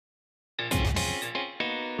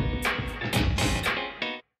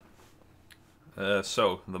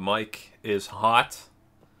So, the mic is hot.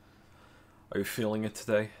 Are you feeling it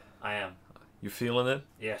today? I am. You feeling it?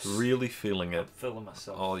 Yes. Really feeling it? I'm feeling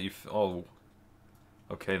myself. Oh.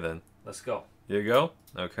 Okay then. Let's go. You go?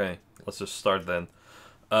 Okay. Let's just start then.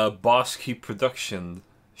 Boss Key Production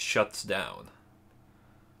shuts down.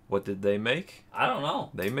 What did they make? I don't know.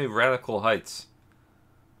 They made Radical Heights.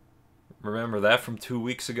 Remember that from 2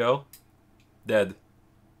 weeks ago? Dead.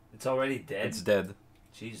 It's already dead? It's dead.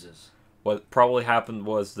 Jesus. What probably happened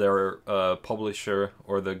was their publisher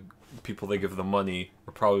or the people they give the money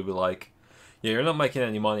were probably like, yeah, you're not making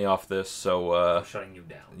any money off this, so I'm shutting you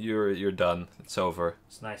down. You're done. It's over.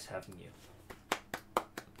 It's nice having you.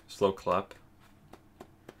 Slow clap.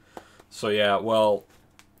 So yeah, well,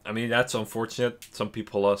 I mean that's unfortunate. Some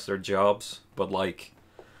people lost their jobs, but like,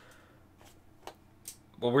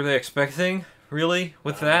 what were they expecting really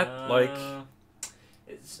with that? Like,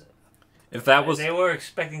 if that was, they were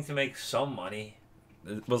expecting to make some money.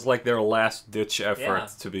 It was like their last ditch effort Yeah.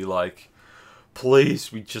 to be like,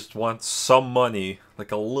 please, we just want some money,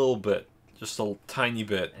 like a little bit, just a tiny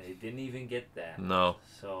bit. And they didn't even get that. No,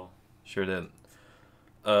 So sure didn't.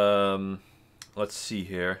 Let's see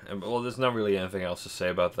here. Well, there's not really anything else to say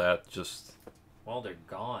about that. Just, well, they're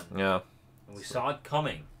gone. yeah, And we saw it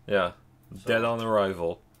coming. yeah, So- dead on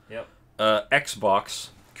arrival. Yep. Xbox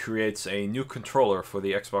creates a new controller for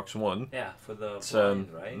the Xbox One. Yeah, for the It's,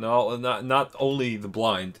 blind, right? No, not only the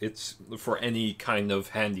blind. It's for any kind of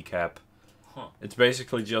handicap. Huh. It's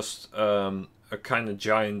basically just a kind of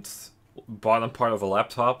giant bottom part of a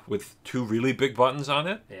laptop with two really big buttons on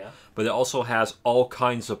it. Yeah. But it also has all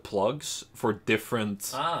kinds of plugs for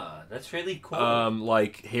different, Ah, that's really cool.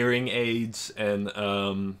 like hearing aids and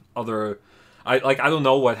other. I don't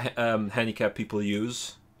know what handicap people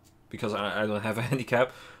use, because I don't have a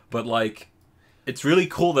handicap. But like, it's really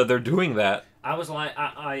cool that they're doing that. I was like,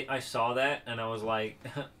 I saw that, and I was like,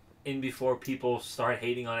 in before people start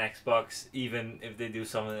hating on Xbox, even if they do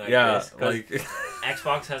something like this. 'Cause like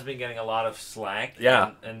Xbox has been getting a lot of slack.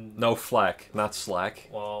 Yeah. And no flack, not slack.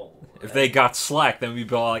 well, If they got slack, then we'd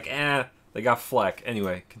be all like, they got flack.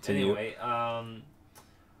 Anyway, continue. anyway,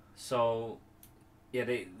 so yeah,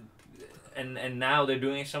 and now they're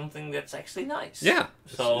doing something that's actually nice. Yeah.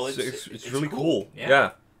 So it's really cool. Yeah. Yeah.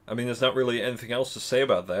 I mean, there's not really anything else to say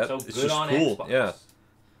about that. So it's good just on cool. Xbox. Yeah.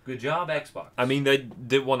 Good job, Xbox. I mean, they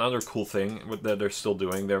did one other cool thing that they're still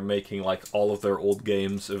doing. They're making like all of their old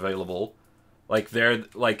games available. Like they're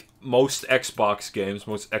like most Xbox games,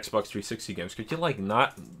 most Xbox 360 games. Could you like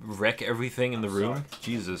not wreck everything in the room? Sorry.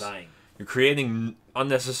 Jesus, I'm dying. you're creating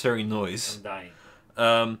unnecessary noise. I'm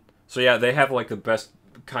dying. So yeah, they have like the best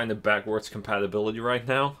kind of backwards compatibility right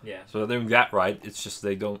now. Yeah. So they're doing that right. It's just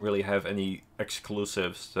they don't really have any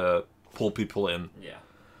exclusives to pull people in. Yeah.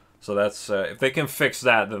 So that's if they can fix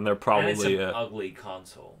that, then they're probably. And it's an ugly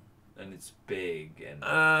console, and it's big, and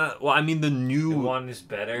Well, I mean the new the one is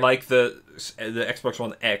better. like the Xbox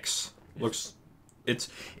One X looks.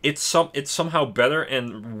 It's somehow better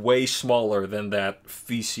and way smaller than that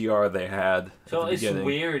VCR they had so at the it's beginning.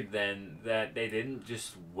 weird then that they didn't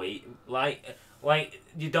just wait. Like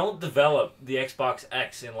you don't develop the Xbox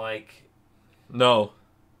X in like. No.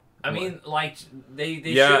 I mean, like they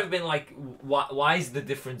Yeah. should have been like, why is the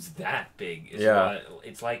difference that big? Yeah.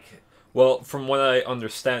 It's like. Well, from what I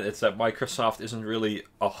understand, it's that Microsoft isn't really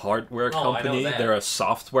a hardware Oh, I know company. that. They're a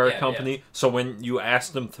software Yeah, company. So when you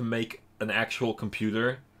ask them to make an actual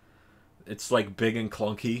computer, it's like big and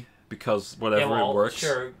clunky because whatever it works.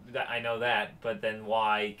 Sure, I know that, but then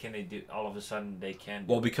why can they do? All of a sudden, they can.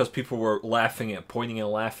 Well, because people were pointing and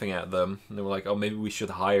laughing at them, and they were like, "Oh, maybe we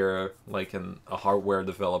should hire like a hardware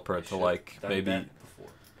developer to like maybe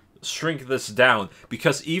shrink this down."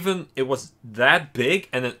 Because even it was that big,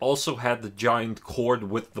 and it also had the giant cord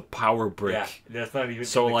with the power brick. Yeah, that's not even.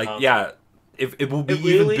 So in the like, console. yeah, if it will be It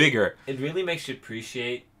really- even bigger. It really makes you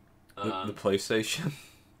appreciate. The PlayStation.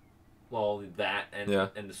 Well, that and Yeah.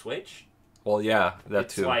 and the Switch. Well, yeah, that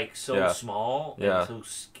It's too. like so Yeah. small Yeah. and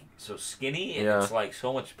so skinny, and Yeah. it's like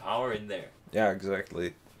so much power in there. Yeah,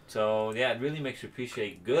 exactly. So yeah, it really makes you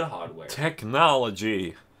appreciate good hardware.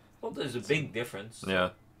 Technology. Well, there's a big difference. Yeah.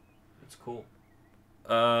 It's cool.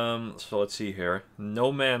 So let's see here.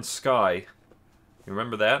 No Man's Sky. You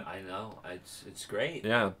remember that? I know. It's great.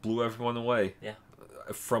 Yeah, blew everyone away. Yeah.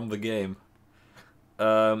 From the game.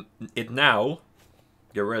 It now,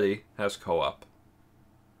 get ready, has co-op.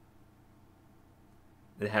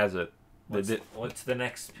 It has it. What's the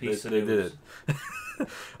next piece of they news? did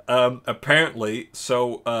it. Apparently,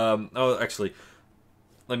 so, oh, actually,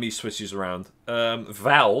 let me switch these around.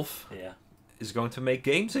 Valve Yeah. is going to make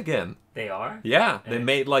games again. They are? Yeah, they And-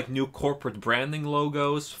 made like new corporate branding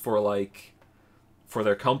logos for like for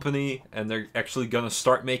their company, and they're actually gonna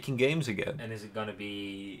start making games again. And is it gonna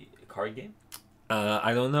be a card game?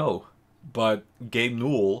 I don't know, but Gabe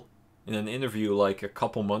Newell, in an interview like a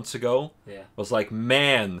couple months ago, was like,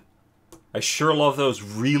 "Man, I sure love those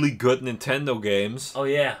really good Nintendo games. Oh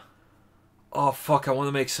yeah. Oh fuck, I want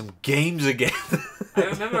to make some games again." I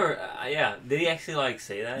remember. Did he actually like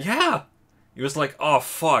say that? Yeah. He was like, "Oh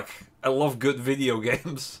fuck, I love good video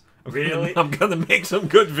games. Really? I'm gonna make some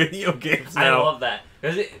good video games now." I love that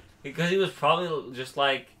because he was probably just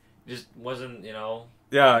wasn't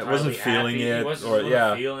Yeah, it wasn't feeling happy. it, He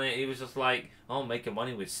wasn't feeling it. He was just like, "Oh, I'm making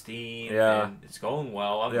money with Steam, and it's going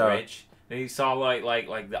well. I'm rich." And he saw like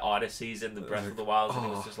the Odysseys and the Breath of the Wild, and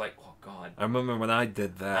he was just like, "Oh God." I remember when I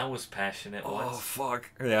did that. I was passionate once. Oh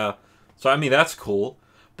fuck, yeah. So I mean that's cool,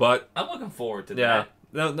 but I'm looking forward to that.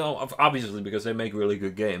 No, obviously because they make really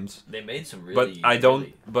good games. They made some really.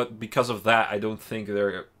 But because of that, I don't think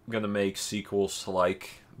they're gonna make sequels to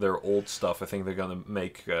like their old stuff. I think they're gonna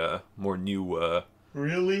make more new.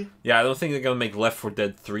 Really? Yeah, I don't think they're gonna make Left 4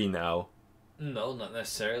 Dead 3 now. No, not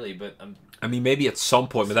necessarily, but I mean, maybe at some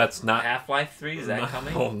point, but that's not. Half-Life 3 is that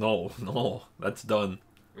coming? Oh no, that's done.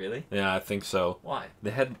 Really? Yeah, I think so. Why?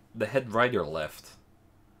 The head writer left.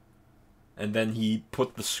 And then he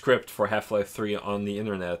put the script for Half-Life 3 on the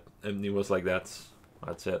internet, and he was like, that's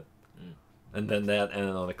it. Mm. And then that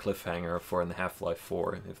ended on a cliffhanger for Half-Life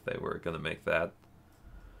 4, if they were going to make that.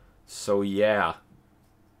 So, yeah.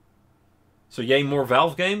 So, yay, more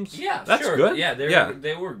Valve games? Yeah, that's sure. good. Yeah,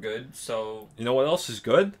 they were good, so... You know what else is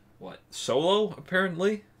good? What? Solo,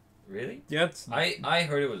 apparently. Really? Yeah, it's... I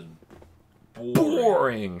heard it was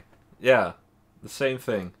boring. Yeah, the same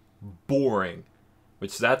thing. Boring.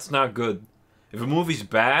 Which, that's not good. If a movie's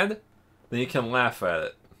bad, then you can laugh at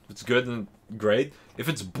it. If it's good and great. If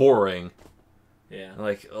it's boring,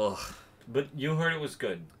 like, ugh. But you heard it was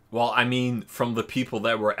good. Well, I mean, from the people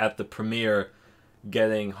that were at the premiere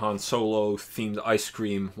getting Han Solo-themed ice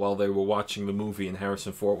cream while they were watching the movie, and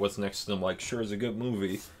Harrison Ford was next to them like, sure, it's a good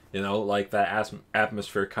movie. You know, like, that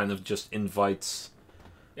atmosphere kind of just invites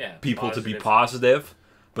people to be positive.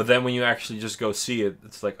 But then when you actually just go see it,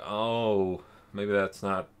 it's like, oh... Maybe that's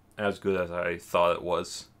not as good as I thought it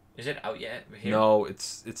was. Is it out yet? Here? No,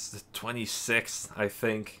 it's the 26th, I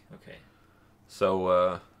think. Okay. So,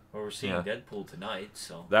 well, we're seeing Deadpool tonight,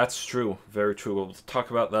 so... That's true. Very true. We'll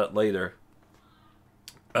talk about that later.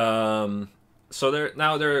 So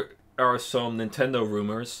there are some Nintendo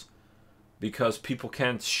rumors, because people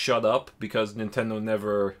can't shut up, because Nintendo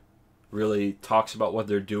never really talks about what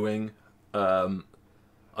they're doing,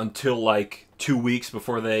 until like 2 weeks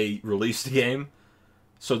before they release the game.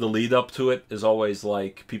 So the lead up to it is always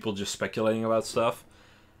like people just speculating about stuff.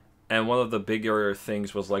 And one of the bigger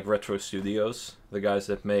things was like Retro Studios, the guys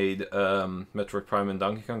that made Metroid Prime and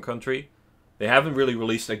Donkey Kong Country. They haven't really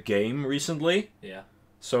released a game recently. Yeah.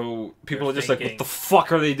 So people are just like, what the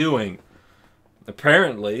fuck are they doing?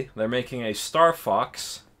 Apparently, they're making a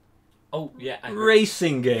Starfox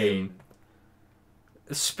racing game.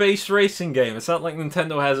 A space racing game. It's not like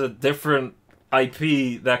Nintendo has a different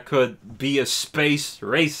IP that could be a space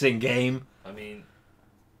racing game. I mean...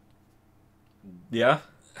 Yeah?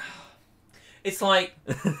 It's like...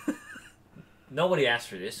 Nobody asked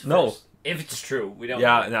for this first. No. If it's true, we don't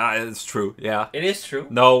know. Yeah, it's true. Yeah. It is true?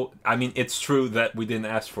 No, I mean, it's true that we didn't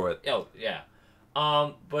ask for it. Oh, yeah.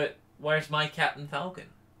 But where's my Captain Falcon?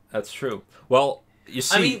 That's true. Well, you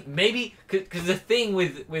see... I mean, maybe... Because the thing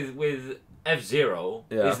with F-Zero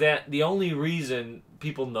is that the only reason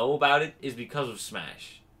people know about it is because of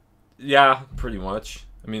Smash. Yeah, pretty much.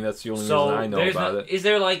 I mean, that's the only reason I know about it. Is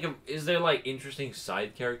there like interesting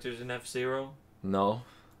side characters in F-Zero? No.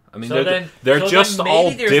 I mean, so they're just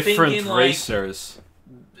all different racers.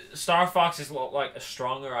 Like, Star Fox is like a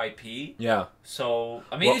stronger IP. Yeah. So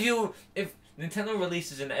I mean, if Nintendo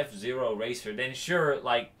releases an F-Zero racer, then sure,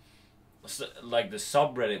 like the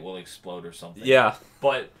subreddit will explode or something. Yeah.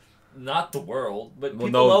 But not the world. But people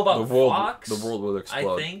know about Fox. The world will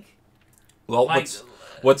explode. I think. Well, like,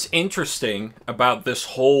 what's interesting about this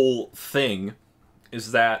whole thing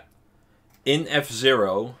is that in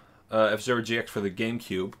F-Zero, F-Zero GX for the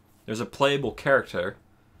GameCube, there's a playable character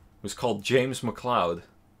who's called James McCloud,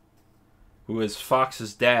 who is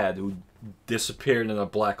Fox's dad, who disappeared in a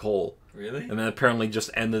black hole. Really? And then apparently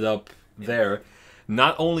just ended up there.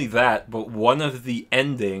 Not only that, but one of the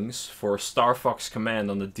endings for Star Fox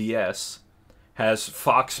Command on the DS has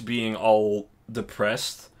Fox being all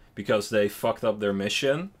depressed because they fucked up their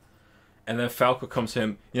mission. And then Falco comes to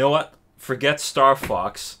him, you know what? Forget Star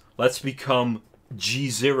Fox. Let's become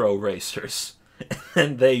G-Zero racers.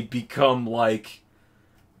 And they become like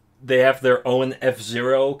they have their own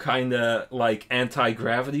F-Zero kind of like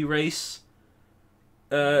anti-gravity race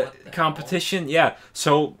competition. Hell? Yeah,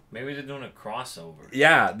 so maybe they're doing a crossover.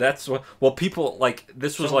 Yeah, that's what. Well, people like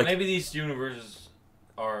this was like maybe these universes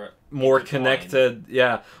are more connected.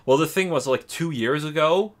 Yeah. Well, the thing was like 2 years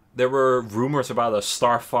ago there were rumors about a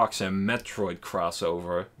Starfox and Metroid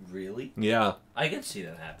crossover. Really? Yeah. I can see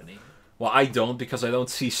that happening. Well, I don't because I don't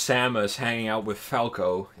see Samus hanging out with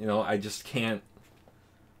Falco. You know, I just can't.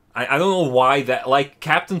 I don't know why that like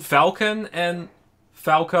Captain Falcon and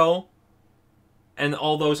Falco. And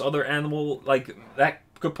all those other animal, like, that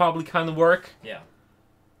could probably kind of work. Yeah.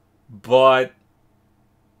 But,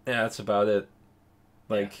 yeah, that's about it.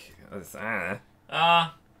 Like,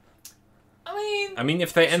 I mean,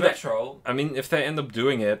 if they end retro. if they end up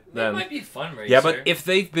doing it, then it might be a fun racer. Yeah, but if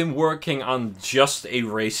they've been working on just a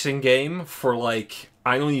racing game for like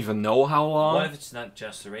I don't even know how long. What if it's not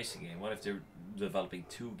just a racing game? What if they're developing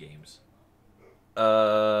 2 games?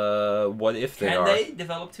 What if they are? Can they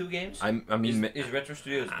develop 2 games? I mean, is Retro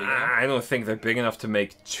Studios big enough? I don't think they're big enough to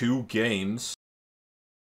make 2 games.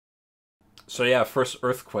 So yeah, first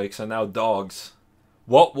earthquakes and now dogs.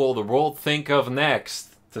 What will the world think of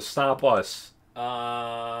next to stop us?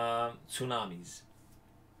 Tsunamis.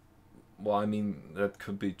 Well, I mean, that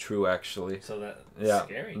could be true, actually. So that's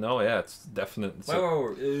scary. No, yeah, it's definite.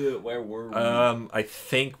 Where were we? I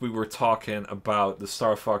think we were talking about the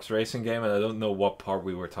Starfox racing game, and I don't know what part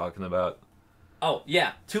we were talking about. Oh,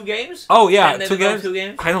 yeah. 2 games? Oh, yeah, Can 2 games? 2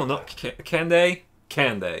 games? I don't know. Can they?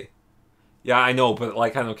 Can they? Yeah, I know, but,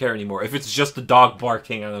 like, I don't care anymore. If it's just the dog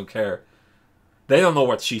barking, I don't care. They don't know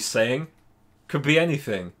what she's saying. Could be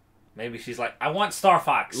anything. Maybe she's like, I want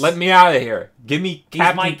Starfox. Let me out of here. Give me Captain...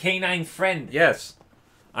 He's my canine friend. Yes.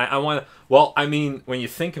 I want to... Well, I mean, when you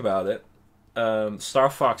think about it,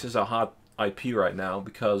 Starfox is a hot IP right now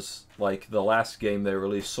because, like, the last game they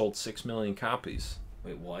released sold 6 million copies.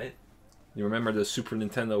 Wait, what? You remember the Super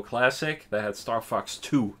Nintendo Classic? That had Starfox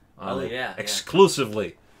 2 on it. Yeah.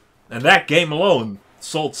 Exclusively. Yeah. And that game alone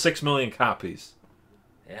sold 6 million copies.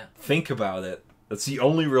 Yeah. Think about it. That's the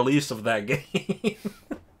only release of that game.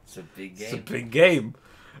 It's a big game. It's a big game.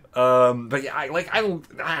 But yeah, I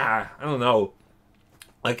don't know.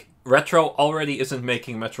 Like, Retro already isn't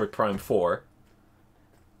making Metroid Prime 4.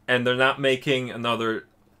 And they're not making another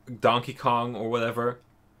Donkey Kong or whatever.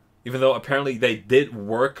 Even though apparently they did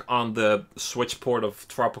work on the Switch port of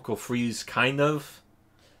Tropical Freeze, kind of.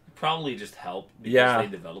 Probably just helped because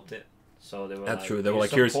they developed it. So they were That's like, true. They were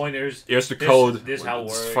like, here's pointers. Here's the code. This how it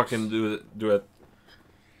works. Just fucking do it.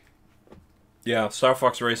 Yeah,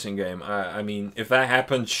 Starfox racing game. I mean, if that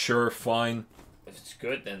happens, sure, fine. If it's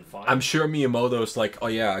good, then fine. I'm sure Miyamoto's like, oh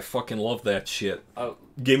yeah, I fucking love that shit. Oh.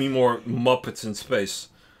 Give me more Muppets in space.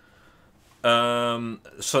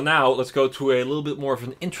 So now, let's go to a little bit more of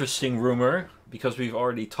an interesting rumor, because we've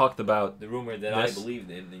already talked about the rumor that I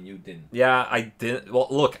believed in and you didn't. Yeah, I didn't. Well,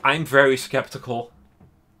 look, I'm very skeptical.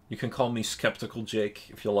 You can call me Skeptical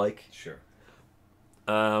Jake, if you like. Sure.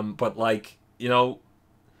 But, like, you know...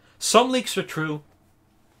 Some leaks are true,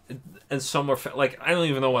 and some are... Like, I don't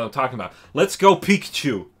even know what I'm talking about. Let's go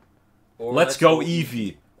Pikachu. Or let's go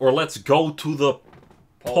Eevee. Or let's go to the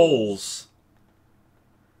polls.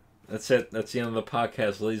 That's it. That's the end of the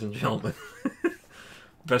podcast, ladies and gentlemen.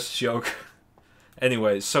 Best joke.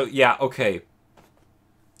 Anyway, so, yeah, okay.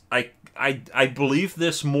 I believe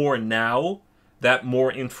this more now that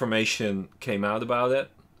more information came out about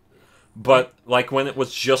it. But, like, when it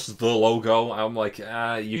was just the logo, I'm like, you know could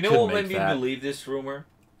make that. You know what made me believe this rumor?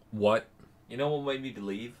 What? You know what made me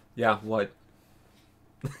believe? Yeah, what?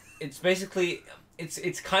 It's basically,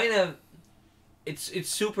 it's kind of, it's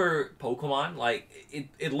super Pokemon. Like,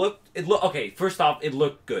 it looked, okay, first off, it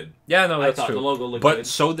looked good. Yeah, no, that's true. I thought the logo looked good. But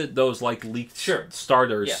so did those, like, leaked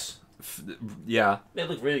starters. Yeah. They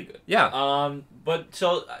look really good. Yeah. But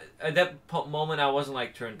so, at that moment, I wasn't,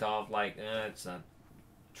 like, turned off, like, it's not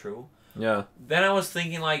true. Yeah. Then I was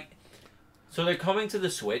thinking, like, so they're coming to the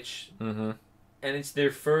Switch, and it's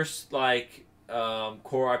their first, like,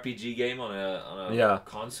 core RPG game on a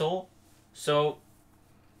console. So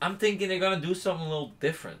I'm thinking they're gonna do something a little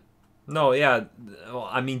different. No, yeah. Well,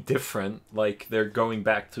 I mean, different. Like, they're going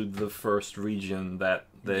back to the first region that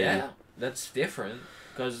they... Yeah, that's different.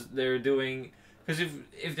 Because they're doing... Because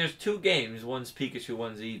if there's 2 games, one's Pikachu,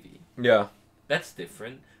 one's Eevee. Yeah. That's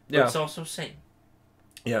different. But it's also same.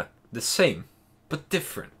 Yeah, the same, but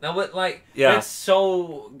different. Now, but like, that's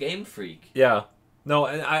so Game Freak. Yeah, no,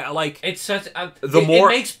 and I like it's such. It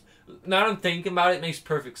makes. Now that I'm thinking about it, it makes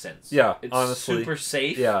perfect sense. Yeah, it's honestly, super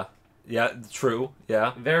safe. Yeah, true.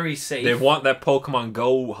 Yeah, very safe. They want that Pokemon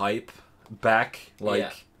Go hype back.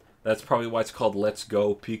 Like, That's probably why it's called Let's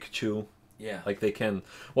Go Pikachu. Yeah. Like, they can...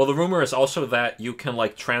 Well, the rumor is also that you can,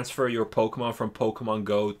 like, transfer your Pokemon from Pokemon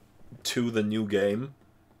Go to the new game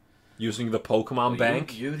using the Pokemon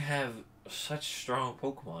Bank. You'd have such strong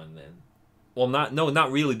Pokemon then. Well,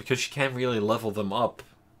 not really, because you can't really level them up,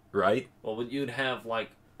 right? Well, but you'd have, like,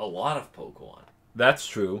 a lot of Pokemon. That's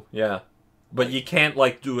true, yeah. But you can't,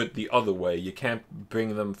 like, do it the other way. You can't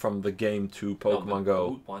bring them from the game to Pokemon Go.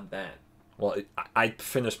 Who would want that? Well, I'd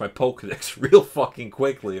finish my Pokedex real fucking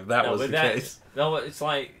quickly if that was the case. No, it's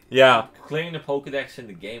like... Yeah. Clearing the Pokedex in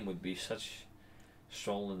the game would be such a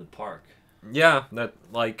stroll in the park. Yeah, that,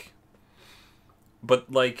 like...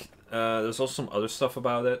 But, like, there's also some other stuff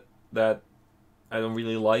about it that I don't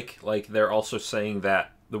really like. Like, they're also saying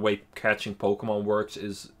that the way catching Pokemon works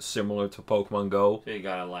is similar to Pokemon Go. So you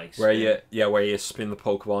gotta, like, spin. Where you spin the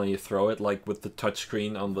Pokeball and you throw it, like, with the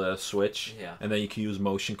touchscreen on the Switch. Yeah. And then you can use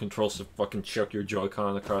motion controls to fucking chuck your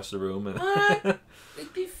Joy-Con across the room. And what?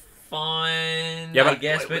 It'd be fun, yeah, I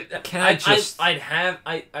guess. But can I just...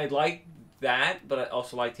 I'd like that, but I'd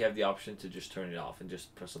also like to have the option to just turn it off and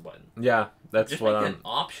just press a button. Yeah, that's just what make I'm... an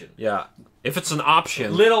option. Yeah. If it's an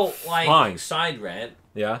option, little, like, fine. Side rant.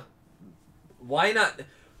 Yeah. Why not...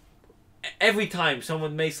 Every time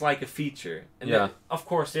someone makes, like, a feature, and then, of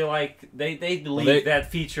course, they believe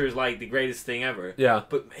that feature is, like, the greatest thing ever. Yeah.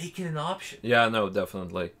 But make it an option. Yeah, no,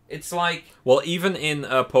 definitely. It's like... Well, even in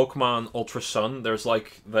Pokemon Ultra Sun, there's,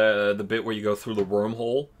 like, the bit where you go through the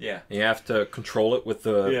wormhole. Yeah. And you have to control it with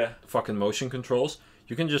the fucking motion controls.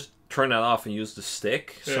 You can just turn that off and use the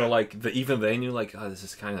stick. Yeah. So, like, even then you're like, oh, this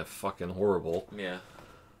is kind of fucking horrible. Yeah.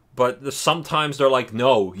 But sometimes they're like,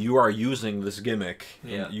 no, you are using this gimmick.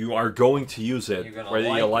 Yeah. You are going to use it,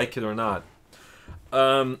 whether you like it or not.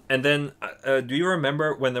 And then, do you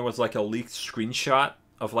remember when there was, like, a leaked screenshot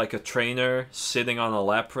of, like, a trainer sitting on a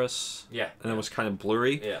Lapras? Yeah. And it was kind of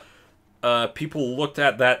blurry? Yeah. People looked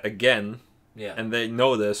at that again. Yeah. And they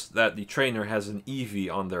noticed that the trainer has an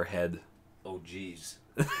Eevee on their head. Oh, jeez.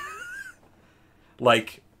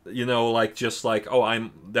 Like... You know, like, just like, oh,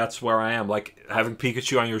 that's where I am. Like, having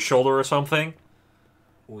Pikachu on your shoulder or something.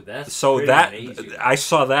 Ooh, that's so amazing. I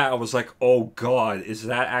saw that, I was like, oh, God, is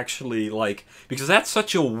that actually, like... Because that's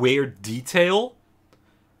such a weird detail.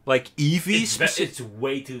 Like, Eevee... It's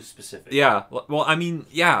way too specific. Yeah. Well, I mean,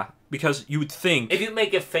 yeah. Because you would think... If you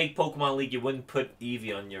make a fake Pokemon League, you wouldn't put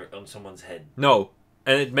Eevee on someone's head. No.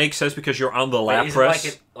 And it makes sense because you're on the Lapras.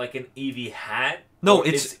 Is it like an Eevee hat? No,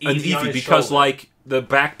 it's an Eevee because, shoulder? Like... The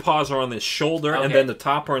back paws are on his shoulder, and then the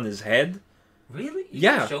top are on his head. Really? You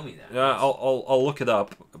yeah. Show me that. I'll look it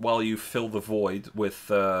up while you fill the void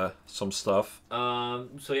with some stuff.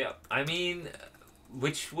 So yeah, I mean,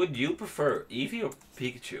 which would you prefer, Eevee or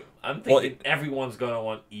Pikachu? I'm thinking everyone's gonna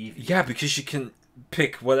want Eevee. Yeah, because you can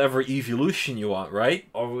pick whatever evolution you want, right?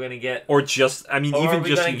 Or we're gonna get, or just, I mean, or even are we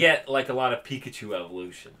just gonna get like a lot of Pikachu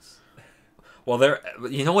evolutions. Well,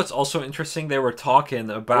 you know what's also interesting? They were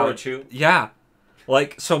talking about Pikachu. Yeah.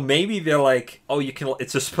 Like, so maybe they're like, oh, you can.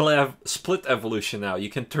 It's a split evolution now. You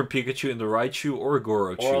can turn Pikachu into Raichu or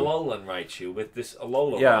Gorochu. Or Alolan Raichu with this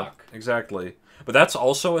Alola rock. Yeah, exactly. But that's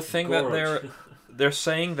also a thing that they're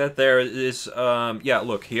saying that there is. Yeah,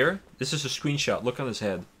 look here. This is a screenshot. Look on his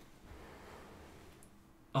head.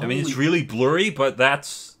 I mean, it's really blurry, but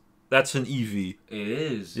that's an Eevee. It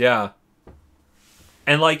is. Yeah.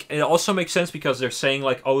 And, like, it also makes sense because they're saying,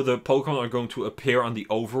 like, oh, the Pokemon are going to appear on the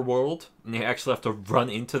overworld, and you actually have to run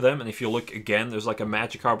into them, and if you look again, there's, like, a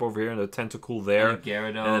Magikarp over here, and a Tentacool there, and a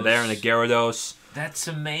Gyarados. And there, and a Gyarados. That's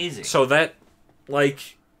amazing. So that,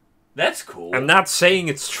 like... That's cool. I'm not saying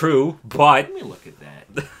it's true, but... Let me look at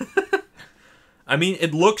that. I mean,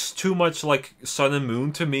 it looks too much like Sun and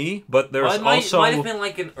Moon to me, but there's also... It might have been,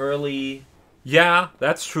 like, an early... Yeah,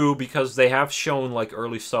 that's true, because they have shown, like,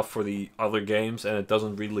 early stuff for the other games, and it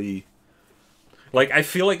doesn't really... Like, I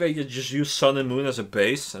feel like they just used Sun and Moon as a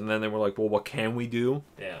base, and then they were like, well, what can we do?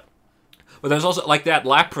 Yeah. But there's also, like, that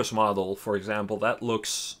Lapras model, for example, that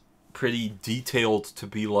looks pretty detailed to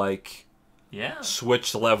be, like... Yeah.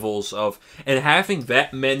 Switched levels of... And having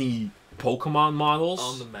that many Pokemon models...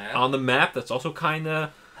 On the map, that's also kind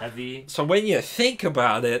of... Heavy. So when you think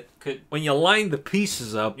about it, when you line the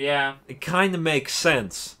pieces up, it kind of makes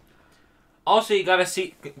sense. Also, you gotta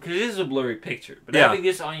see, because this is a blurry picture, but having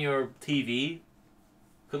this on your TV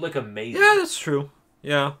could look amazing. Yeah, that's true.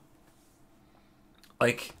 Yeah.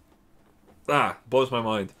 Like, blows my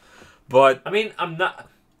mind. But I mean, I'm not.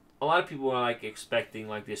 A lot of people are like expecting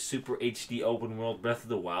like this super HD open world Breath of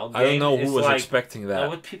the Wild game. I don't know who was expecting that.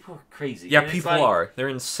 No, people are crazy. Yeah, people are. They're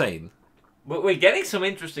insane. But we're getting some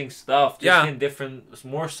interesting stuff, just in different,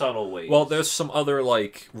 more subtle ways. Well, there's some other,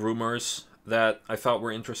 like, rumors that I thought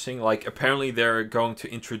were interesting. Like, apparently they're going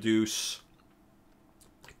to introduce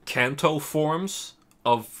Kanto forms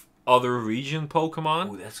of other region Pokemon.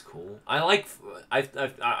 Oh, that's cool.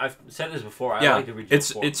 I've said this before. I like the regional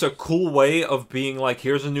forms. It's a cool way of being like,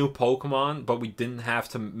 here's a new Pokemon, but we didn't have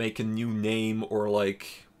to make a new name or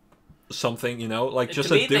like something, you know, like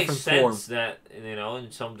just a different form. It makes sense that, you know,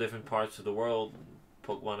 in some different parts of the world,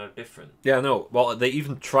 Pokemon are different. Yeah, no. Well, they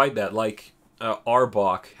even tried that. Like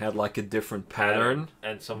Arbok had like a different pattern,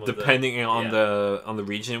 and some of depending on the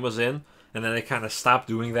region it was in. And then they kind of stopped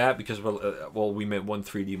doing that because, we made one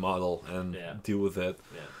 3D model and deal with it.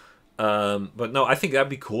 Yeah. But no, I think that'd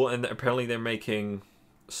be cool. And apparently they're making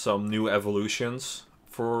some new evolutions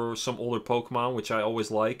for some older Pokemon, which I always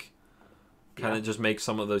like. Kind of just make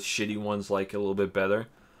some of the shitty ones like a little bit better.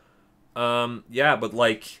 But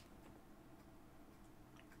like,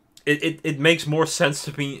 it makes more sense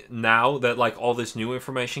to me now that like all this new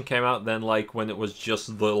information came out than like when it was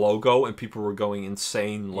just the logo and people were going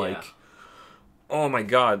insane like. Yeah. Oh my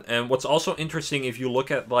god. And what's also interesting, if you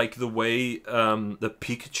look at like the way the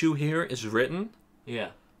Pikachu here is written. Yeah.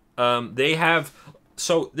 They have...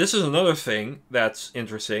 So this is another thing that's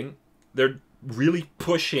interesting. They're really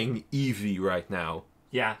pushing Eevee right now.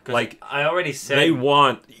 Yeah, because like, I already said... They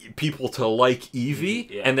want people to like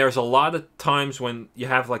Eevee. And there's a lot of times when you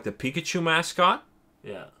have like the Pikachu mascot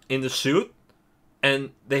in the suit. And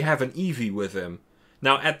they have an Eevee with him.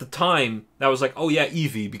 Now, at the time, that was like, oh yeah,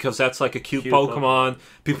 Eevee, because that's like a cute Pokemon.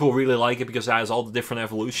 People really like it because it has all the different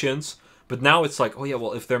evolutions. But now it's like, oh yeah,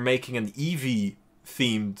 well, if they're making an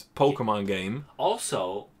Eevee-themed Pokemon game...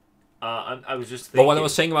 Also, I was just thinking... But what I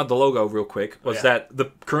was saying about the logo, real quick, was that the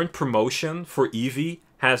current promotion for Eevee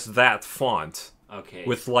has that font. Okay.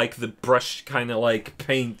 With like the brush kind of like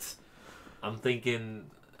paint. I'm thinking...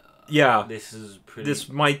 Yeah. This is pretty... This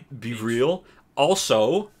might be real.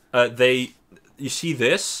 Also, You see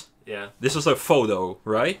this? Yeah. This is a photo,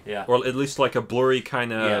 right? Yeah. Or at least like a blurry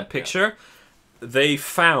kind of picture. Yeah. They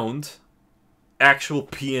found actual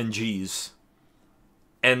PNGs.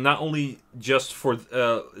 And not only just for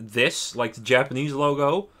this, like the Japanese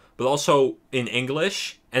logo, but also in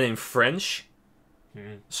English and in French.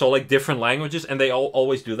 Mm-hmm. So like different languages. And they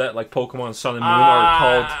always do that. Like Pokemon Sun and Moon are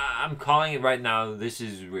called... I'm calling it right now. This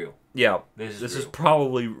is real. Yeah. This is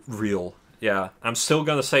probably real. Yeah, I'm still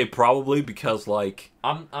gonna say probably because like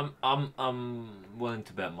I'm willing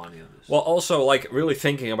to bet money on this. Well, also like really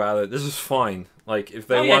thinking about it, this is fine. Like if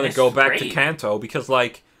they want to go back to Kanto, because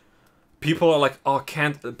like people are like, oh,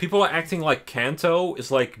 people are acting like Kanto is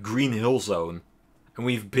like Green Hill Zone, and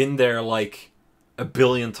we've been there like a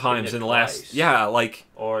billion times in the last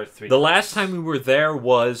or 3 the last time we were there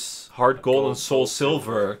was Heart Gold and Soul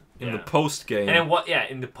Silver in the post game. And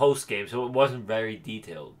in the post game, so it wasn't very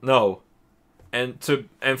detailed. No. And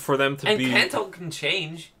for them to be... And Kanto can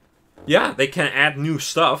change. Yeah, they can add new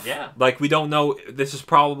stuff. Yeah. Like, we don't know... This is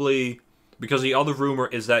probably... Because the other rumor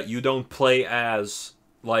is that you don't play as,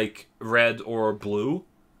 like, Red or Blue.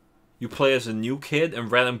 You play as a new kid, and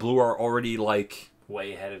Red and Blue are already, like...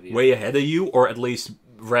 Way ahead of you. Way ahead of you, or at least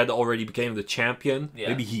Red already became the champion. Yeah.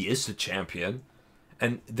 Maybe he is the champion.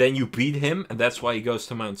 And then you beat him, and that's why he goes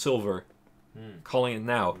to Mount Silver. Calling it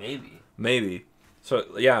now. Maybe.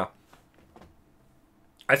 So, yeah.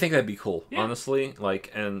 I think that'd be cool, honestly.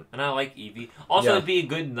 And I like Eevee. Also, it'd be a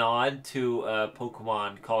good nod to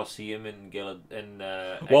Pokemon Colosseum and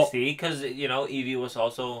XD, because you know Eevee was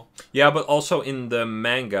also. Yeah, but also in the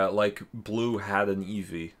manga, like Blue had an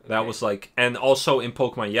Eevee. That was like, and also in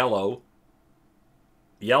Pokemon Yellow.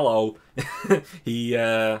 He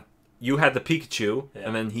you had the Pikachu,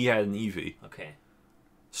 and then he had an Eevee. Okay.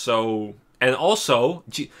 So and also,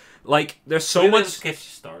 like there's so much. Gift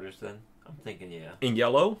starters then. I'm thinking, In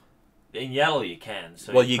Yellow? In Yellow you can.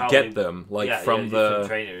 So well, you get them, like, from the...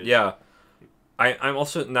 trainers. Yeah. I'm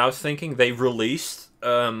also now thinking they released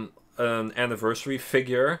an anniversary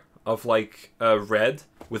figure of, like, Red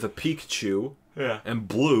with a Pikachu and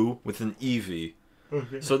Blue with an Eevee.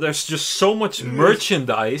 Okay. So there's just so much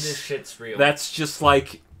merchandise. This shit's real. That's just,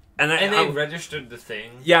 like... And they registered the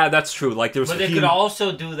thing. Yeah, that's true. Like there was. But they could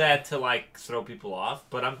also do that to like throw people off.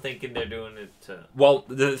 But I'm thinking they're doing it to. Well,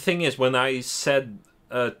 the thing is, when I said,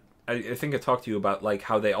 I think I talked to you about like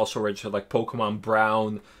how they also registered like Pokemon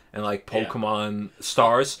Brown and like Pokemon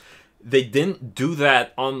Stars. They didn't do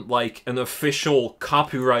that on like an official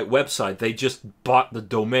copyright website. They just bought the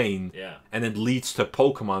domain. Yeah. And it leads to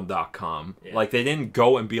Pokemon.com. Yeah. Like they didn't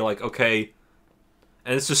go and be like, okay.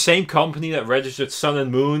 And it's the same company that registered Sun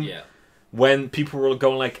and Moon. Yeah. When people were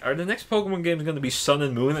going like, are the next Pokemon games going to be Sun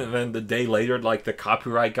and Moon? And then the day later, like, the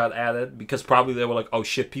copyright got added. Because probably they were like, oh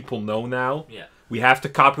shit, people know now. Yeah. we have to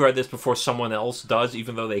copyright this before someone else does,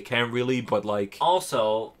 even though they can't really. But like,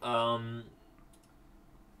 also, oh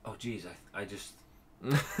geez, I just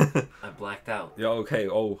I blacked out. Yeah. Okay.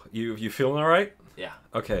 Oh, you feeling all right? Yeah.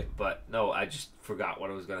 Okay. But no, I just forgot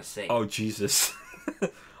what I was gonna say. Oh Jesus.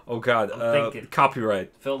 Oh God. I'm thinking.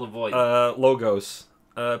 Copyright. Fill the void. Logos.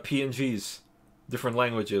 PNGs. Different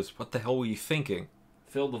languages. What the hell were you thinking?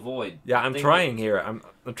 Fill the void. Yeah, I'm trying here. I'm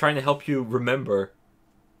trying to help you remember.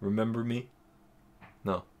 Remember me?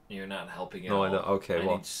 No. You're not helping at no, all. I don't. Okay, I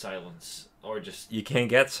well, need silence or just. You can't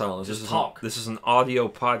get silence. Just talk. This is an audio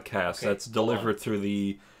podcast Okay, that's delivered through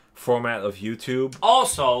the format of YouTube.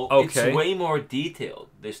 Also, Okay. It's way more detailed,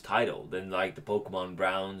 this title, than like the Pokemon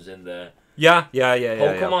Browns and the Yeah.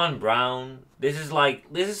 Pokemon Brown. This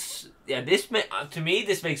to me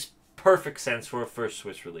this makes perfect sense for a first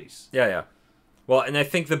Switch release. Yeah. Well, and I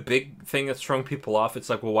think the big thing that's throwing people off, it's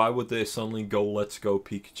like, well, why would they suddenly go, let's go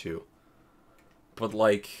Pikachu? But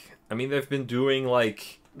like, I mean, they've been doing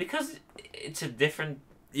like because it's a different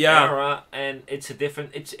era and it's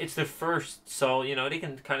the first, so you know they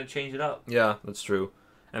can kind of change it up. Yeah, that's true.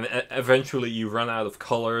 And eventually you run out of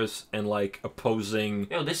colors and like opposing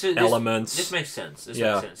elements. This makes sense. This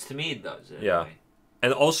makes sense to me. It does. Anyway. Yeah.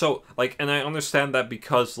 And also, like, and I understand that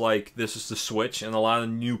because, like, this is the Switch, and a lot of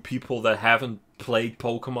new people that haven't played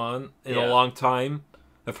Pokemon in a long time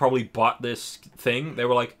have probably bought this thing. They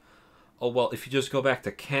were like, oh, well, if you just go back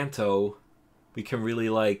to Kanto, we can really,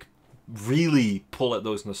 like, really pull at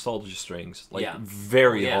those nostalgia strings. Like,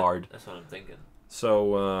 very hard. That's what I'm thinking.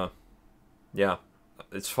 So, yeah,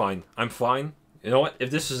 it's fine. I'm fine. You know what? If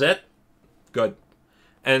this is it, good.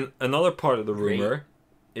 And another part of the rumor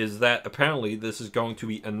is that apparently this is going to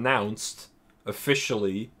be announced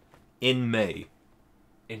officially in May.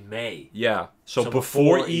 In May? Yeah. So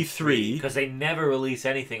before E3... Because they never release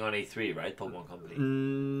anything on E3, right? Pokemon Company?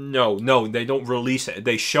 No, they don't release it.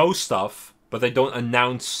 They show stuff, but they don't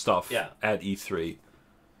announce stuff at E3.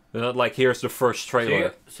 They're not like, here's the first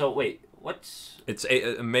trailer. So wait, what's... It's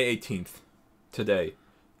May 18th, today.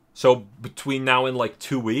 So between now and like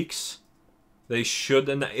 2 weeks... They should,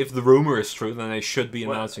 and if the rumor is true, then they should be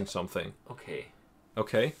announcing something. Okay.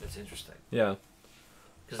 That's interesting. Yeah.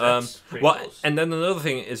 That's pretty close. And then another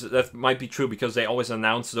thing is that might be true because they always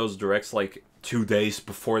announce those directs like 2 days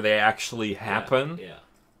before they actually happen. Yeah.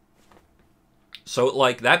 So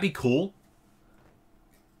like that'd be cool.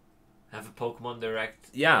 Have a Pokemon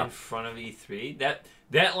Direct in front of E3.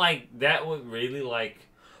 That would really like.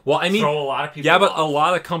 Well, I mean, throw a lot of people but off. a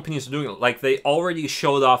lot of companies are doing it. Like, they already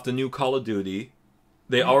showed off the new Call of Duty.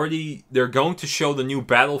 They're going to show the new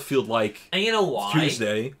Battlefield, like, and you know why?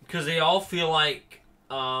 Tuesday. Because they all feel like,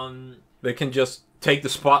 they can just take the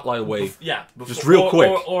spotlight away. Just real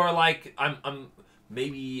quick. Or like,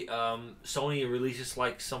 maybe, Sony releases,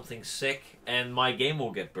 like, something sick, and my game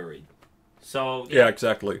will get buried. So, yeah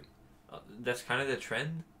exactly. That's kind of the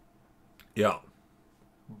trend. Yeah.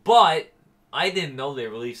 But... I didn't know they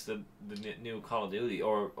released the new Call of Duty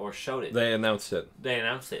or showed it. They announced it.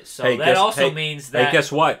 So that also means that... Hey,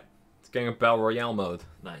 guess what? It's getting a Battle Royale mode.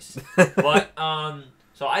 Nice. But,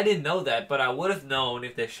 so I didn't know that, but I would have known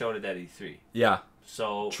if they showed it at E3. Yeah.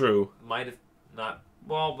 So... True. Might have not...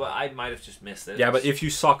 Well, but I might have just missed it. Yeah, but if you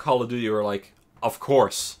saw Call of Duty, you were like, of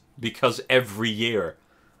course. Because every year.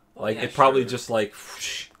 Like, it probably just like...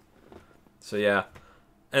 Whoosh. So, yeah.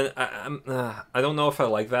 And I don't know if I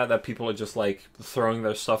like that people are just like throwing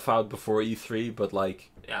their stuff out before E3, but like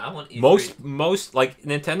I want E3. most like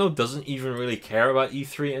Nintendo doesn't even really care about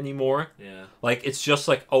E3 anymore. Yeah. Like it's just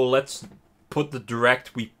like, oh, let's put the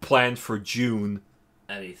direct we planned for June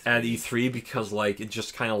at E3 because like it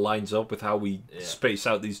just kind of lines up with how we space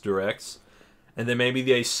out these directs. And then maybe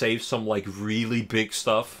they save some like really big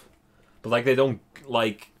stuff. But like they don't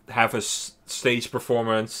like have a stage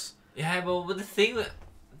performance. Yeah, but the thing that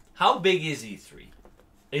how big is E3?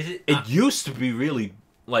 Is it? It used to be really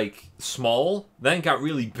like small, then it got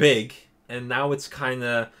really big, and now it's kind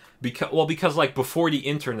of because like before the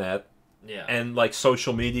internet, and like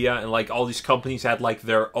social media and like all these companies had like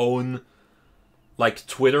their own like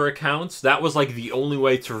Twitter accounts. That was like the only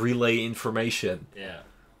way to relay information. Yeah.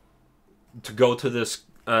 To go to this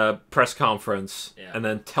press conference and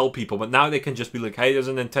then tell people, but now they can just be like, "Hey, there's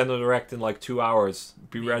a Nintendo Direct in like 2 hours.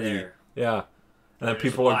 Be ready." There. Yeah. And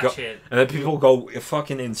then people go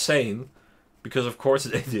fucking insane, because of course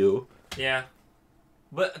they do. Yeah,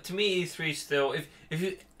 but to me, E3 still,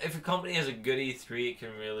 if a company has a good E3, it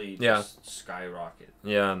can really just skyrocket.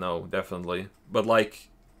 Yeah, no, definitely. But like,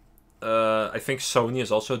 I think Sony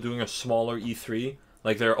is also doing a smaller E3.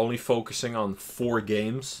 Like they're only focusing on 4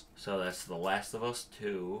 games. So that's The Last of Us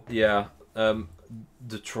 2. Yeah,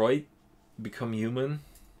 Detroit Become Human.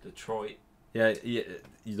 Detroit. Yeah, you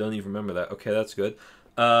don't even remember that. Okay, that's good.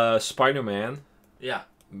 Spider-Man. Yeah.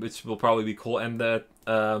 Which will probably be cool. And that,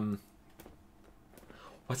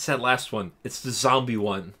 what's that last one? It's the zombie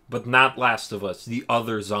one, but not Last of Us. The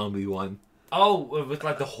other zombie one. Oh, with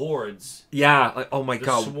like the hordes. Yeah, like, oh my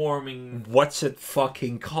god. Swarming. What's it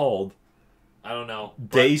fucking called? I don't know.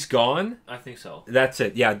 Days Gone? I think so. That's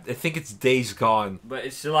it. Yeah, I think it's Days Gone. But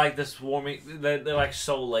it's like the swarming. They're like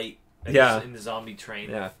so late. In the zombie train.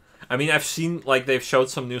 Yeah. I mean, I've seen, like, they've showed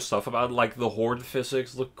some new stuff about it. Like, the horde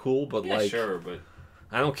physics look cool, but, yeah, like... sure, but...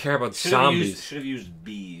 I don't care about zombies. Should have used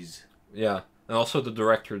bees. Yeah. And also, the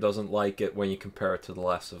director doesn't like it when you compare it to The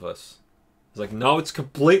Last of Us. He's like, no, it's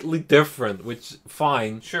completely different, which,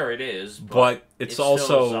 fine. Sure, it is, but it's also...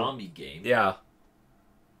 still a zombie game. Yeah.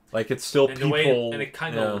 Like, it's still people... And it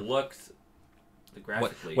kind of looked...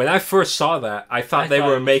 Graphically. When I first saw that, I thought they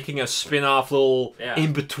were making a spin-off little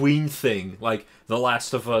in-between thing, like The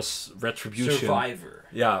Last of Us Retribution. Survivor.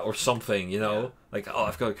 Yeah, or something, you know? Yeah. Like, oh,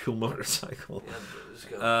 I've got a cool motorcycle. Yeah, let's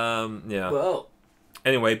go. Yeah. Well.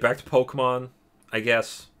 Anyway, back to Pokemon, I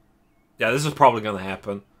guess. Yeah, this is probably gonna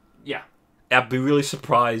happen. Yeah. I'd be really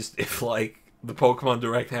surprised if, like, the Pokemon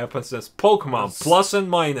Direct happens as Pokemon plus and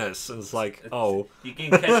minus. And it's like, oh. You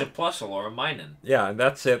can catch a plus or a minus. Yeah, and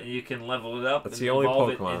that's it. And you can level it up that's and the only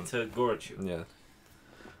evolve Pokemon. it into Gorachu. Yeah.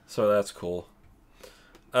 So that's cool.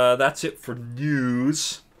 That's it for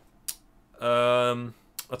news.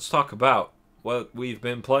 Let's talk about what we've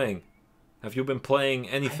been playing. Have you been playing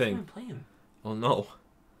anything? I haven't been playing. Oh no.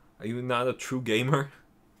 Are you not a true gamer?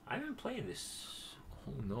 I haven't played this.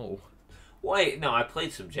 Oh no. Wait, no, I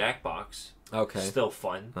played some Jackbox. Okay. Still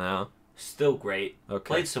fun. Yeah. Still great. Okay.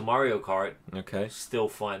 Played some Mario Kart. Okay. Still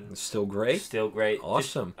fun. Still great? Still great.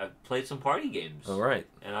 Awesome. I played some party games. All right.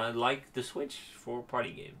 And I like the Switch for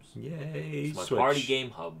party games. Yay, it's my Switch. party game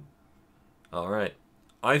hub. All right.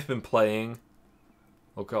 I've been playing...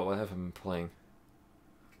 Oh god, what have I been playing?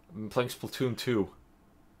 I've been playing Splatoon 2.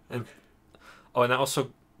 And... Oh, and I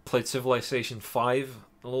also played Civilization 5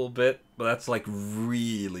 a little bit, but that's like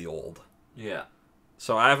really old. Yeah.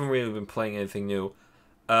 So I haven't really been playing anything new.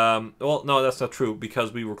 Well, no, that's not true,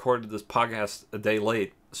 because we recorded this podcast a day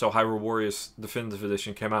late. So Hyrule Warriors Definitive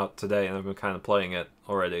Edition came out today, and I've been kind of playing it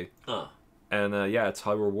already. And yeah, it's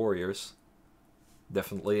Hyrule Warriors.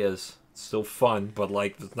 Definitely is. It's still fun, but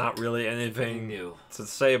like, there's not really anything new to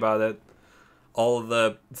say about it. All of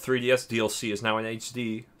the 3DS DLC is now in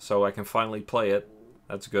HD, so I can finally play it.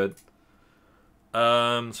 That's good.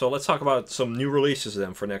 So let's talk about some new releases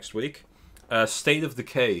then for next week. State of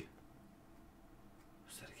Decay.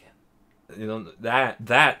 What's that again? You know,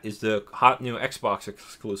 that is the hot new Xbox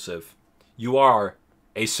exclusive. You are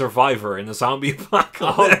a survivor in a zombie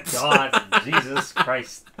apocalypse. Oh god, Jesus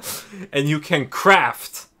Christ. And you can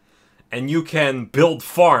craft, and you can build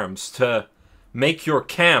farms to make your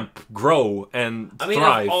camp grow and thrive.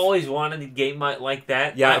 I've always wanted a game like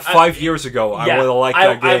that. Yeah, 5 years ago, I would have liked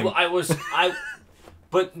that game.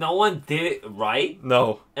 But no one did it right.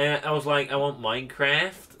 No. And I was like, I want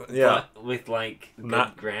Minecraft. Yeah. But with like good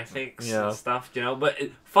graphics and stuff, you know. But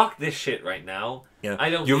fuck this shit right now. Yeah. I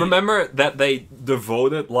don't. You remember that they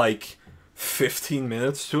devoted like 15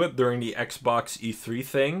 minutes to it during the Xbox E3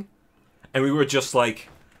 thing, and we were just like,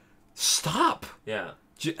 stop. Yeah.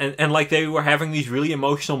 And like they were having these really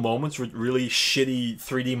emotional moments with really shitty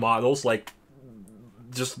 3D models, like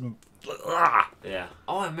just. Yeah.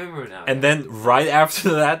 Oh, I remember now. And then right after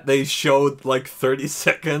that, they showed like 30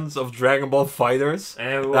 seconds of Dragon Ball Fighters.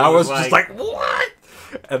 And I was just like, what?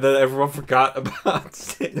 And then everyone forgot about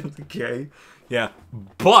State of Decay. Yeah.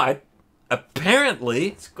 But apparently,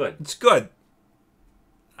 it's good. It's good.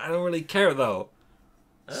 I don't really care though.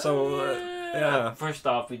 So, yeah. First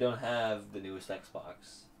off, we don't have the newest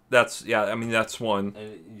Xbox. That's one.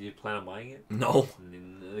 And you plan on buying it? No.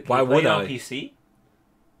 Can Why you play would it I? on PC?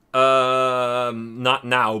 Not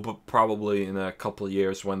now, but probably in a couple of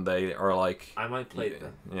years when they are like... I might play it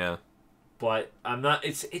then. Yeah. But I'm not...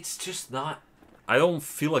 It's just not... I don't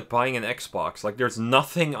feel like buying an Xbox. Like, there's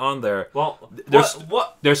nothing on there. Well,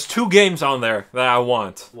 what? There's 2 games on there that I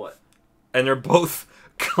want. What? And they're both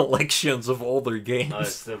collections of older games. Oh,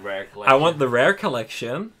 it's the Rare Collection. I want the Rare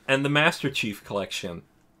Collection and the Master Chief Collection.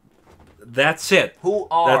 That's it.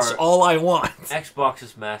 That's all I want.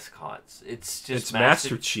 Xbox's mascots. It's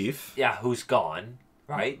Master Chief. Yeah, who's gone,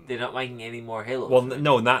 right? They're not making any more Halo. Well,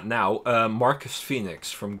 no, not now. Marcus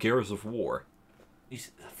Phoenix from Gears of War.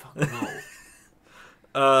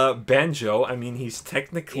 No. Banjo, I mean, he's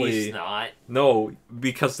technically... He's not. No,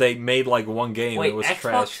 because they made like one game and it was Xbox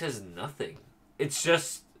trash. has nothing. It's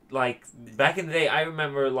just like back in the day, I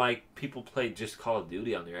remember like people played just Call of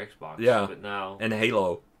Duty on their Xbox. Yeah. But now. And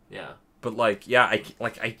Halo. Yeah. But like, yeah,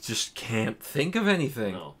 I just can't think of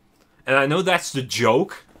anything. No. And I know that's the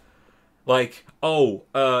joke. Like, oh,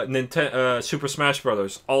 Super Smash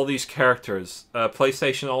Brothers, all these characters,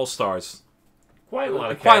 PlayStation All Stars, quite a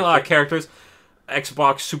lot of characters.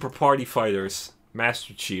 Xbox Super Party Fighters,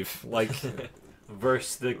 Master Chief, like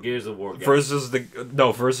versus the Gears of War game. versus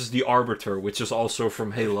the Arbiter, which is also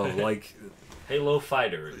from Halo, like Halo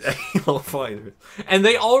Fighters. Halo Fighters, and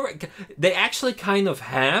they actually kind of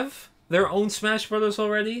have their own Smash Brothers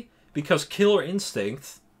already because Killer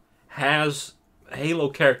Instinct has Halo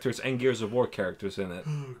characters and Gears of War characters in it.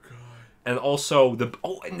 Oh god! And also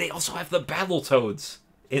and they also have the Battletoads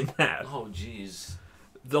in that. Oh jeez.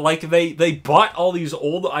 They bought all these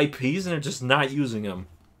old IPs and they're just not using them.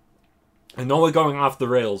 I know we're going off the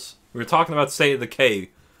rails. We were talking about State of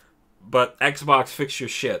Decay, but Xbox, fix your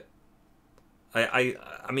shit. I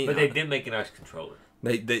mean, but they did make a nice controller.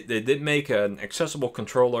 They did make an accessible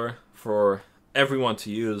controller for everyone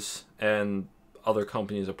to use, and other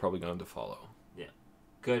companies are probably going to follow. Yeah,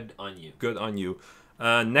 good on you. Good on you.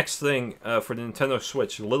 Next thing for the Nintendo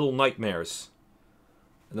Switch, Little Nightmares.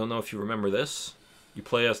 I don't know if you remember this. You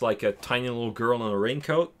play as like a tiny little girl in a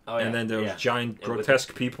raincoat, and then those giant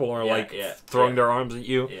grotesque people are throwing their arms at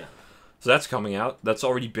you. Yeah. So that's coming out. That's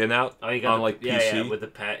already been out on PC. Yeah, with the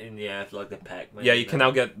like the Pac-Man. Yeah, you can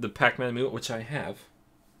now get the Pac-Man move, which I have.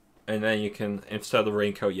 And then you can, instead of the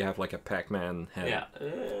raincoat, you have like a Pac-Man head. Yeah.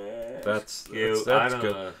 That's good.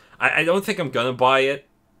 I don't think I'm gonna buy it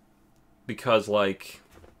because like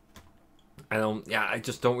I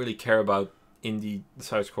just don't really care about indie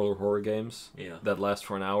side-scroller horror games that last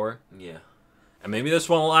for an hour. Yeah. And maybe this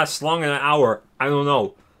one will last longer than an hour. I don't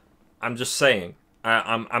know. I'm just saying.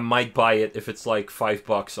 I might buy it if it's like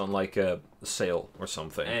 $5 on like a sale or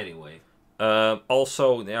something. Anyway.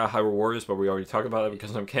 Also, Hyrule Warriors, but we already talked about it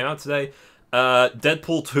because it came out today.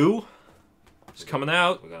 Deadpool 2 is coming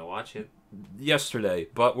out. We're gonna watch it yesterday,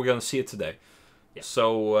 but we're gonna see it today. Yeah.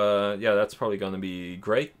 So that's probably gonna be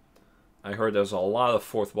great. I heard there's a lot of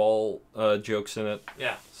fourth wall jokes in it.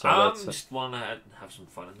 Yeah. So I just want to have some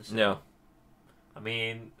fun in this. Yeah. I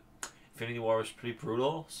mean, Infinity War was pretty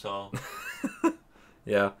brutal, so.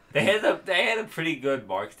 Yeah. They had a pretty good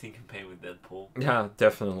marketing campaign with Deadpool. Yeah,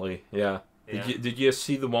 definitely. Yeah. Did you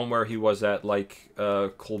see the one where he was at like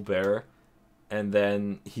Colbert, and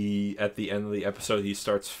then at the end of the episode he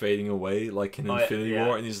starts fading away like in Infinity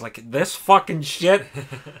War, and he's like, "This fucking shit."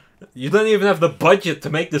 You don't even have the budget to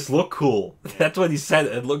make this look cool. Yeah. That's what he said.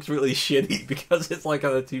 It looks really shitty because it's like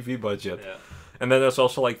on a TV budget. Yeah. And then there's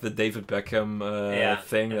also like the David Beckham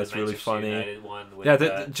thing that's really funny.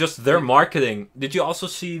 Just their marketing. Did you also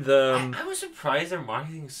see the? I was surprised they're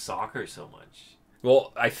marketing soccer so much.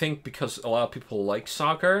 Well, I think because a lot of people like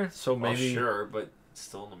soccer, so maybe. Sure, but it's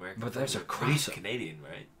still in America. But there's a He's Canadian,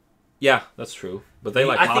 right? Yeah, that's true. But they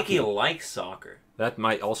like hockey. I think he likes soccer. That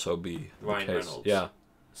might also be Ryan Reynolds. Yeah.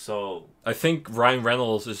 So I think Ryan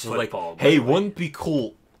Reynolds is just like, hey, wouldn't it be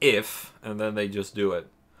cool if, and then they just do it.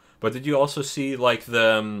 But did you also see like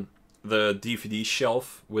the DVD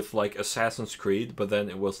shelf with like Assassin's Creed, but then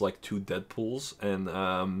it was like 2 Deadpools,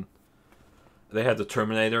 and they had the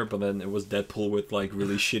Terminator, but then it was Deadpool with like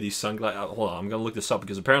really shitty sunglasses. Hold on, I'm gonna look this up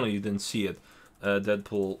because apparently you didn't see it.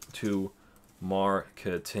 Deadpool 2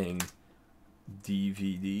 marketing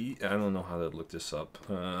DVD. I don't know how to look this up.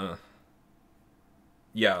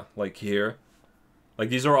 Yeah, like here. Like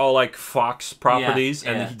these are all like Fox properties,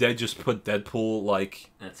 and they just put Deadpool like.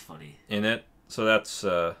 That's funny. In it, so that's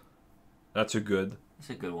a good. That's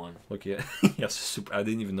a good one. Look at yes, super. I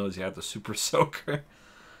didn't even notice he had the Super Soaker.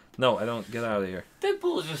 No, I don't. Get out of here.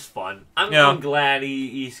 Deadpool is just fun. I'm glad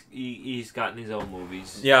he's gotten his own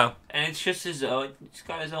movies. Yeah, and it's just his own. He's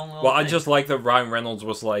got his own little. Well, thing. I just like that Ryan Reynolds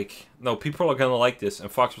was like, no, people are gonna like this,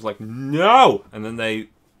 and Fox was like, no, and then they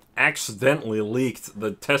accidentally leaked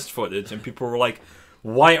the test footage, and people were like,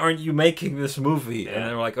 why aren't you making this movie? Yeah. And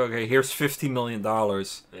they were like, okay, here's $50 million.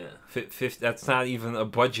 Yeah. That's not even a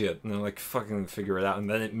budget. And they're like, fucking figure it out. And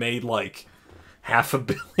then it made like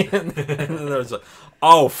 $500 million. And then there's like,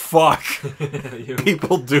 oh, fuck.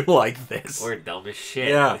 People do like this. We're dumb as shit.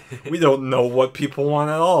 Yeah. We don't know what people want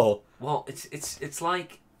at all. Well, it's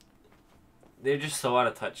like they're just so out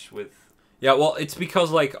of touch with... Yeah, well, it's because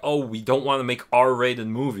like, oh, we don't want to make R-rated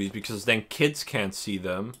movies because then kids can't see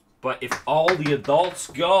them. But if all the adults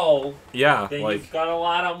go, then you've got a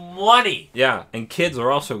lot of money. Yeah, and kids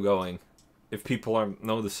are also going. If people are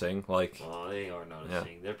noticing, like... Oh, they are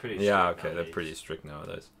noticing. Yeah. They're pretty strict nowadays. They're pretty strict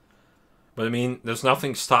nowadays. But I mean, there's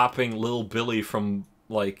nothing stopping little Billy from,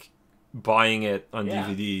 like, buying it on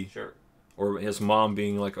DVD. Sure. Or his mom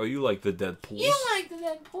being like, "Oh, you like the Deadpools? You like the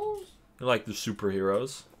Deadpools? You like the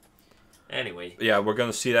superheroes?" Anyway. Yeah, we're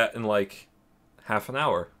gonna see that in like half an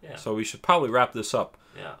hour. Yeah. So we should probably wrap this up.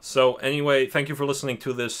 Yeah. So anyway, thank you for listening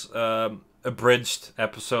to this abridged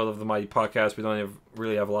episode of the Mighty Podcast. We don't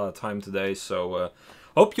really have a lot of time today, so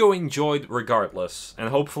hope you enjoyed regardless. And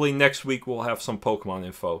hopefully next week we'll have some Pokemon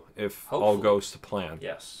info if all goes to plan.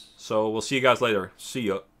 Yes. So we'll see you guys later. See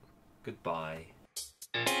ya. Goodbye.